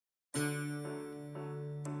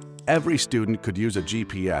Every student could use a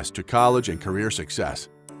GPS to college and career success.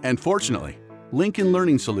 And fortunately, Lincoln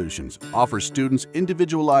Learning Solutions offers students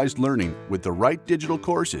individualized learning with the right digital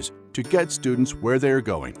courses to get students where they are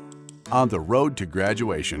going, on the road to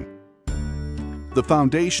graduation. The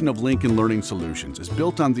foundation of Lincoln Learning Solutions is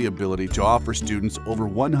built on the ability to offer students over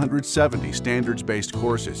 170 standards-based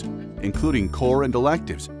courses, including core and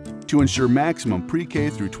electives, to ensure maximum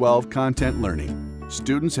pre-K through 12 content learning.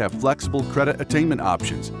 Students have flexible credit attainment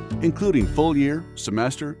options, including full year,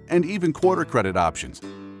 semester, and even quarter credit options,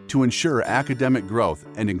 to ensure academic growth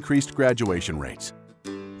and increased graduation rates.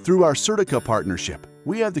 Through our Certica partnership,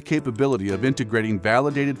 we have the capability of integrating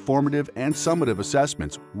validated formative and summative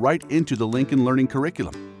assessments right into the Lincoln Learning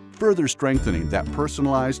curriculum, further strengthening that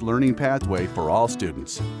personalized learning pathway for all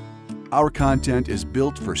students. Our content is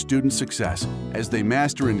built for student success as they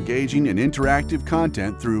master engaging and interactive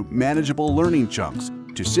content through manageable learning chunks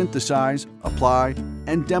to synthesize, apply,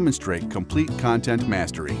 and demonstrate complete content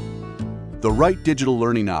mastery. The right digital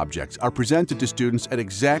learning objects are presented to students at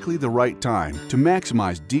exactly the right time to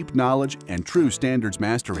maximize deep knowledge and true standards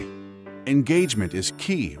mastery. Engagement is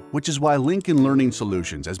key, which is why Lincoln Learning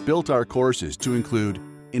Solutions has built our courses to include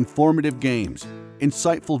informative games,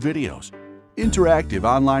 insightful videos, interactive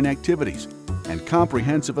online activities, and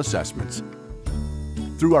comprehensive assessments.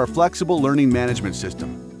 Through our flexible learning management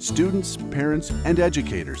system, students, parents, and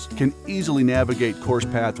educators can easily navigate course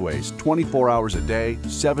pathways 24 hours a day,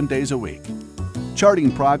 7 days a week.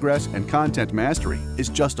 Charting progress and content mastery is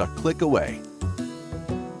just a click away.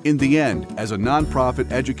 In the end, as a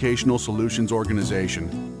nonprofit educational solutions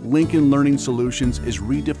organization, Lincoln Learning Solutions is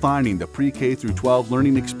redefining the pre-K through 12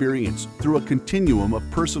 learning experience through a continuum of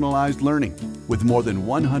personalized learning with more than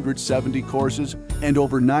 170 courses and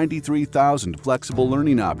over 93,000 flexible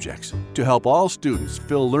learning objects to help all students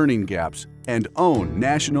fill learning gaps and own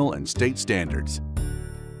national and state standards.